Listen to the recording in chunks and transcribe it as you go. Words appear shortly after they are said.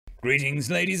Greetings,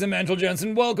 ladies and gents,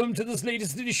 and welcome to this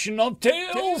latest edition of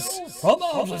Tales from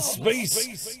Outer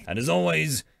Space. And as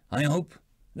always, I hope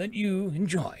that you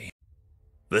enjoy.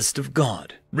 Fist of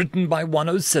God, written by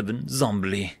 107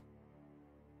 Zombly.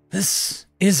 This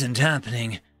isn't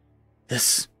happening.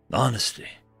 This, honestly,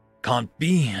 can't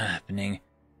be happening.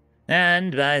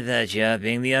 And by virtue of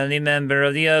being the only member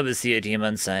of the Overseer team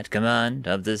on site command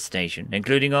of this station,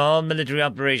 including all military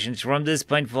operations from this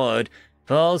point forward,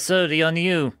 fall solely on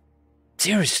you.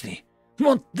 Seriously,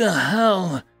 what the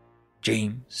hell?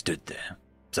 James stood there,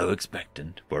 so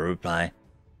expectant for a reply.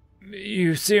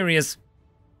 You serious?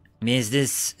 Is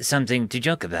this something to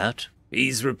joke about?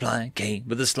 His reply came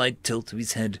with a slight tilt of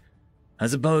his head. I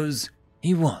suppose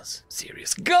he was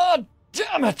serious. God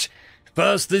damn it!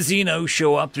 First, the Xenos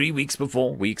show up 3 weeks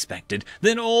before we expected.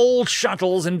 Then all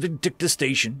shuttles in Vindicta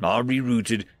Station are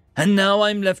rerouted. And now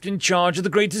I'm left in charge of the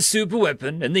greatest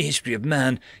superweapon in the history of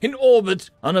man, in orbit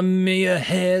on a mere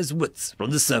hair's width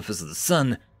from the surface of the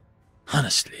sun.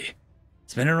 Honestly,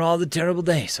 it's been a rather terrible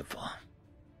day so far.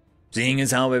 Seeing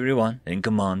as how everyone in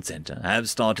Command Center have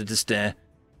started to stare,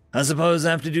 I suppose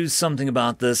I have to do something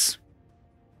about this.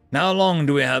 How long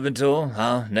do we have until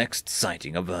our next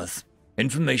sighting of Earth?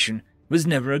 Information was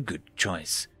never a good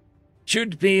choice.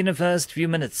 Should be in the first few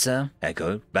minutes, sir,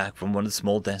 echoed back from one of the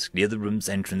small desks near the room's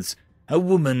entrance. A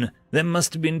woman that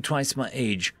must have been twice my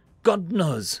age. God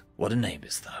knows what her name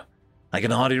is, though. I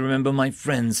can hardly remember my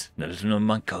friends, let alone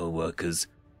my co-workers.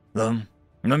 Though,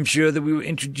 I'm sure that we were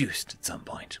introduced at some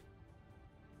point.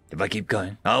 If I keep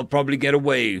going, I'll probably get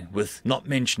away with not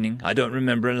mentioning I don't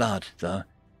remember a lot, though.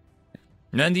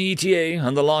 And the ETA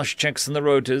on the last checks on the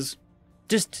rotors?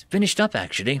 Just finished up,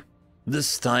 actually.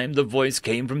 This time the voice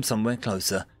came from somewhere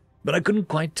closer, but I couldn't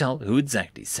quite tell who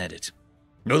exactly said it.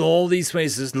 With all these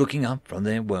faces looking up from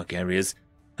their work areas,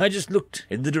 I just looked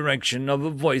in the direction of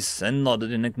a voice and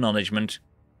nodded in acknowledgement.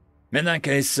 In that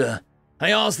case, sir,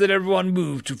 I asked that everyone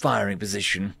move to firing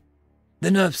position. The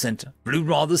nerve center flew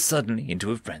rather suddenly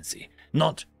into a frenzy,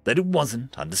 not that it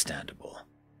wasn't understandable.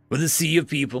 With a sea of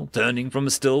people turning from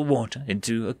a still water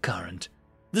into a current,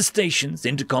 the station's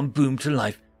intercom boomed to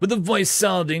life, with a voice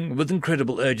sounding with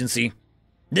incredible urgency.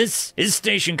 This is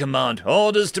Station Command.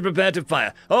 Orders to prepare to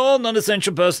fire. All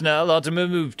non-essential personnel are to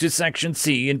move to Section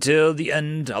C until the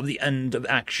end of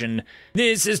action.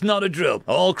 This is not a drill.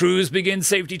 All crews begin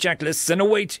safety checklists and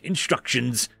await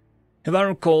instructions. If I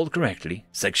recalled correctly,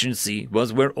 Section C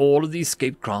was where all of the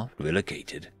escape craft were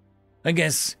located. I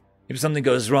guess if something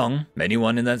goes wrong,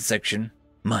 anyone in that section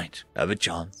might have a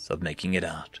chance of making it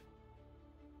out.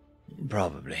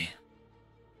 Probably.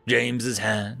 James's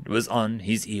hand was on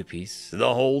his earpiece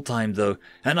the whole time, though,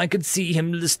 and I could see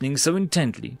him listening so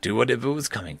intently to whatever was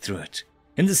coming through it.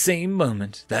 In the same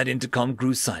moment, that intercom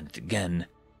grew silent again.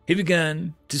 He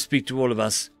began to speak to all of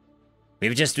us.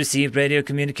 We've just received radio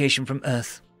communication from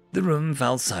Earth. The room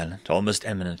fell silent almost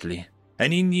imminently.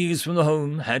 Any news from the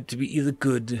home had to be either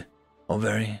good or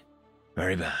very,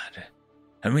 very bad.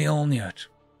 And we all knew it.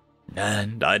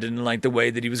 And I didn't like the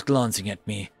way that he was glancing at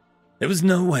me. There was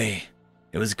no way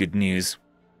it was good news.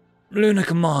 Lunar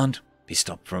Command. He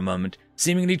stopped for a moment,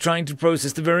 seemingly trying to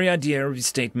process the very idea of his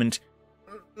statement.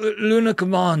 Lunar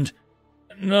Command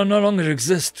no longer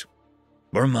exist.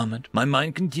 For a moment, my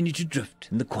mind continued to drift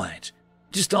in the quiet,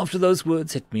 just after those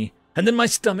words hit me, and then my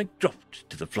stomach dropped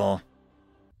to the floor.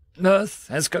 Earth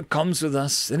has cut comms with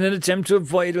us in an attempt to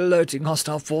avoid alerting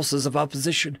hostile forces of our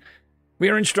position. We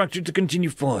are instructed to continue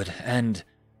forward, and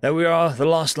that we are the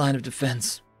last line of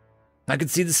defense. I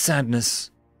could see the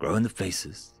sadness grow in the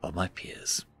faces of my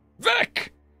peers.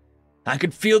 Feck! I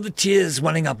could feel the tears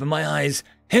welling up in my eyes.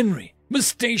 Henry was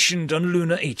stationed on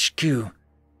Lunar HQ.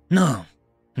 No,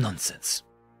 nonsense.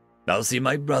 I'll see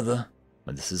my brother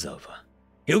when this is over.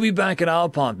 He'll be back at our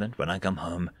apartment when I come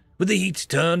home, with the heat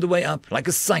turned way up like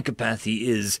a psychopath he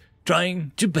is,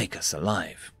 trying to bake us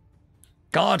alive.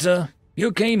 Carter, you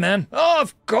okay, man? Oh,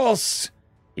 of course.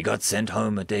 He got sent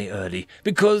home a day early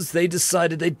because they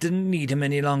decided they didn't need him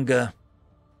any longer.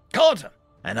 Carter!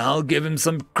 And I'll give him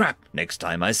some crap next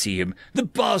time I see him. The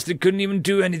bastard couldn't even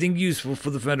do anything useful for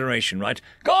the Federation, right?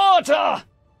 Carter!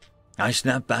 I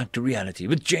snapped back to reality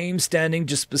with James standing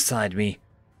just beside me.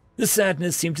 The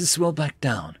sadness seemed to swell back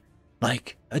down,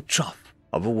 like a trough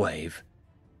of a wave.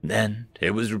 Then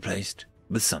it was replaced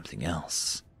with something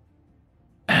else.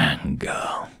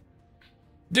 Anger.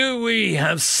 Do we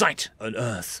have sight on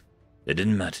Earth? It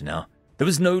didn't matter now. There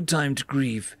was no time to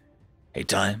grieve. A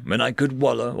time when I could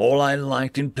wallow all I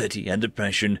liked in pity and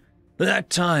depression. That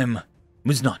time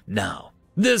was not now.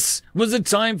 This was a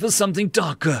time for something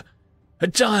darker. A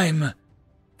time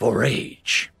for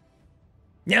rage.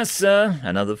 Yes, sir,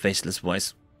 another faceless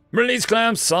voice. Release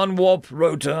clamps on warp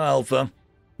rotor Alpha.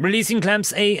 Releasing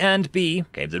clamps A and B,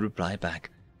 came the reply back,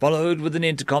 followed with an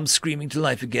intercom screaming to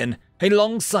life again, a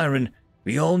long siren.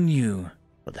 We all knew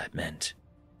what that meant.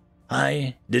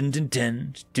 I didn't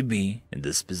intend to be in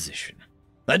this position.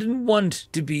 I didn't want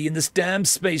to be in this damn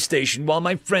space station while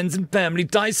my friends and family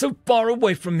die so far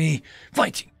away from me,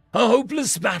 fighting a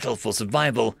hopeless battle for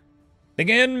survival.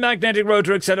 Begin magnetic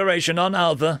rotor acceleration on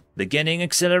Alpha. Beginning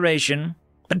acceleration.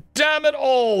 But damn it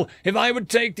all, if I would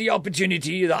take the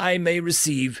opportunity that I may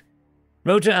receive.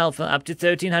 Rotor Alpha up to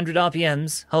 1300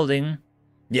 RPMs, holding.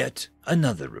 Yet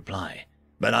another reply,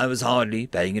 but I was hardly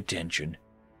paying attention.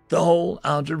 The whole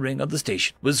outer ring of the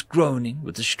station was groaning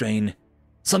with the strain,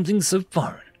 something so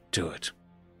foreign to it.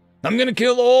 I'm gonna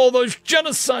kill all those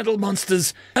genocidal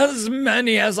monsters, as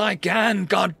many as I can,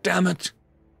 goddammit.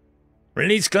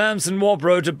 Release clamps and warp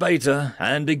rotor beta,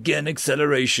 and begin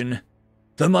acceleration.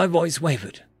 Though my voice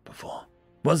wavered before,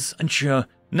 was unsure,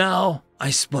 now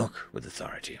I spoke with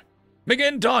authority.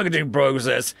 Begin targeting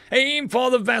process. Aim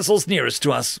for the vessels nearest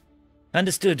to us.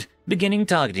 Understood. Beginning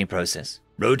targeting process.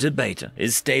 Rotor beta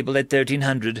is stable at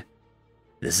 1300.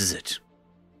 This is it.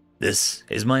 This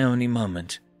is my only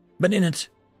moment, but in it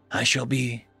I shall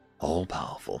be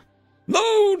all-powerful.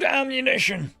 Load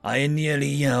ammunition! I nearly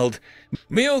yelled.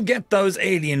 We'll get those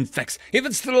alien fecks if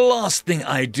it's the last thing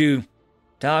I do.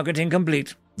 Targeting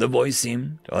complete. The voice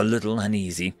seemed a little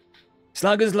uneasy.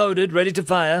 Sluggers loaded, ready to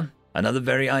fire. Another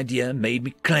very idea made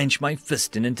me clench my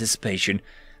fist in anticipation.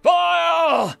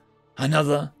 Fire!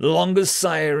 Another longer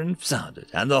siren sounded,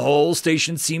 and the whole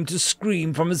station seemed to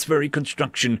scream from its very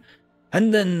construction.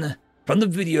 And then, from the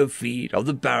video feed of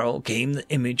the barrel came the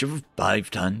image of a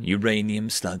 5-ton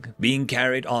uranium slug being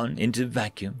carried on into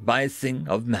vacuum by a thing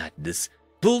of madness,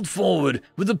 pulled forward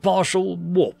with a partial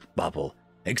warp bubble,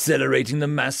 accelerating the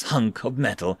mass hunk of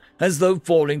metal as though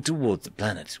falling towards the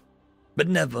planet, but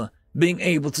never being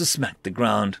able to smack the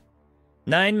ground.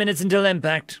 9 minutes until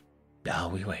impact. Now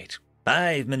we wait.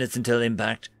 5 minutes until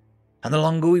impact. And the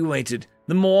longer we waited,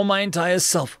 the more my entire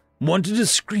self wanted to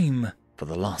scream for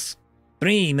the loss.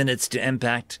 3 minutes to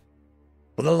impact.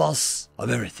 For the loss of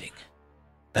everything.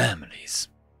 Families,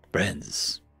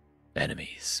 friends,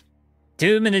 enemies.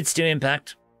 2 minutes to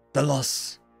impact. The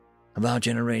loss of our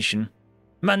generation.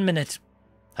 1 minute.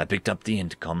 I picked up the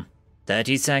intercom.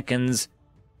 30 seconds,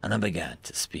 and I began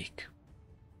to speak.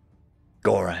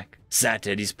 Gorak sat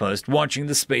at his post, watching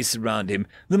the space around him.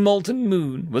 The molten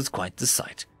moon was quite the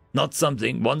sight, not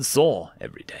something one saw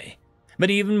every day. But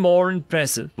even more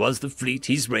impressive was the fleet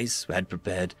his race had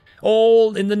prepared,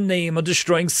 all in the name of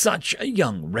destroying such a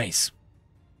young race.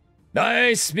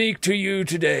 I speak to you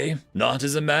today, not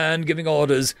as a man giving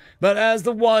orders, but as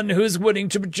the one who is willing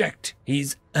to project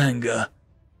his anger.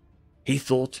 He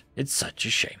thought it such a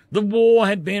shame. The war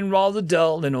had been rather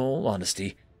dull, in all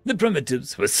honesty. The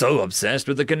primitives were so obsessed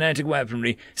with the kinetic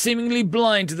weaponry, seemingly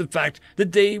blind to the fact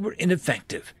that they were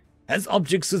ineffective, as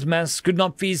objects with mass could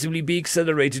not feasibly be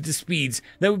accelerated to speeds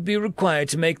that would be required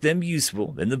to make them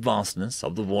useful in the vastness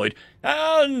of the void.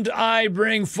 And I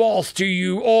bring forth to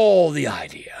you all the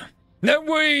idea that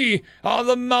we are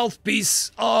the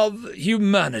mouthpiece of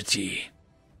humanity.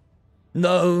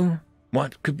 No.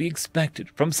 What could be expected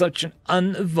from such an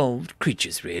unevolved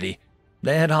creatures, really?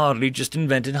 They had hardly just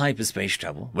invented hyperspace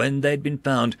travel when they'd been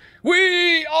found.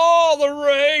 We are the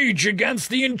rage against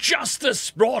the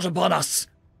injustice brought upon us.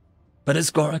 But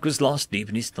as Gorak was lost deep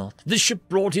in his thought, the ship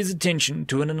brought his attention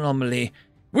to an anomaly.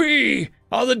 We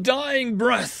are the dying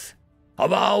breath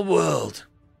of our world.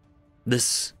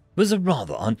 This was a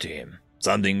rather unto him,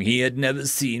 something he had never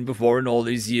seen before in all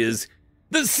these years.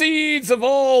 The seeds of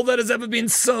all that has ever been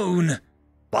sown,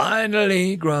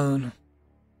 finally grown.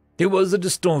 It was a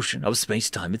distortion of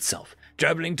space-time itself,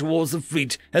 traveling towards the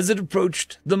fleet as it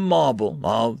approached the marble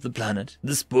of the planet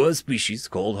this poor species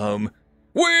called home.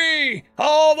 We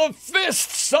are the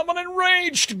fists of an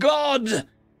enraged god!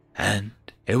 And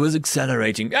it was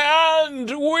accelerating, and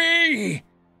we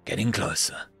getting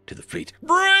closer to the fleet.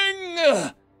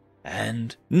 Bring!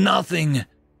 And nothing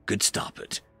could stop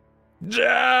it.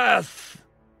 Death!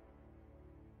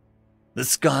 The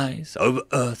skies over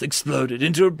Earth exploded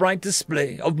into a bright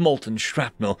display of molten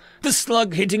shrapnel, the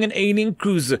slug hitting an alien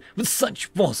cruiser with such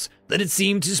force that it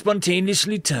seemed to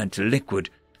spontaneously turn to liquid,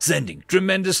 sending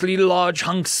tremendously large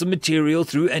hunks of material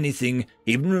through anything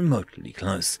even remotely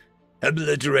close,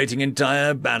 obliterating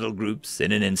entire battle groups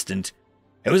in an instant.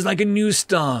 It was like a new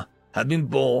star had been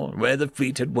born where the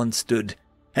fleet had once stood,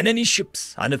 and any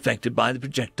ships unaffected by the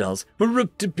projectiles were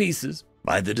ripped to pieces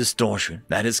by the distortion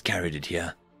that has carried it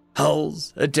here.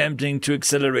 Hulls attempting to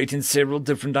accelerate in several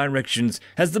different directions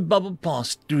as the bubble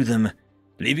passed through them,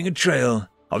 leaving a trail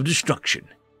of destruction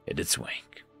in its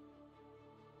wake.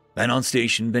 Then on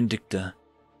Station Benedicta,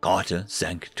 Carter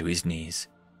sank to his knees.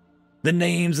 The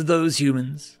names of those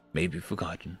humans may be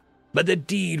forgotten, but their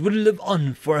deed would live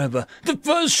on forever. The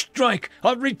first strike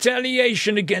of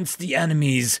retaliation against the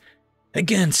enemies,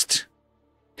 against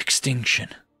extinction.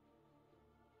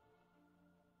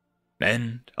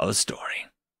 End of story.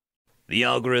 The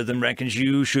algorithm reckons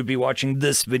you should be watching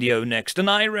this video next, and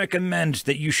I recommend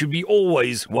that you should be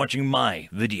always watching my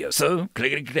video. So,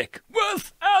 click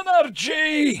with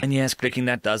energy! And yes, clicking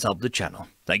that does help the channel.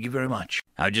 Thank you very much.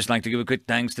 I'd just like to give a quick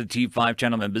thanks to the T5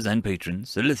 channel members and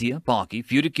patrons: Alithia, Parky,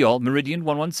 Fudic Yol,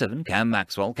 Meridian117, Cam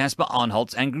Maxwell, Casper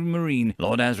Arnholtz, Angry Marine,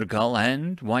 Lord Azrakal,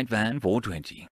 and White Van 420.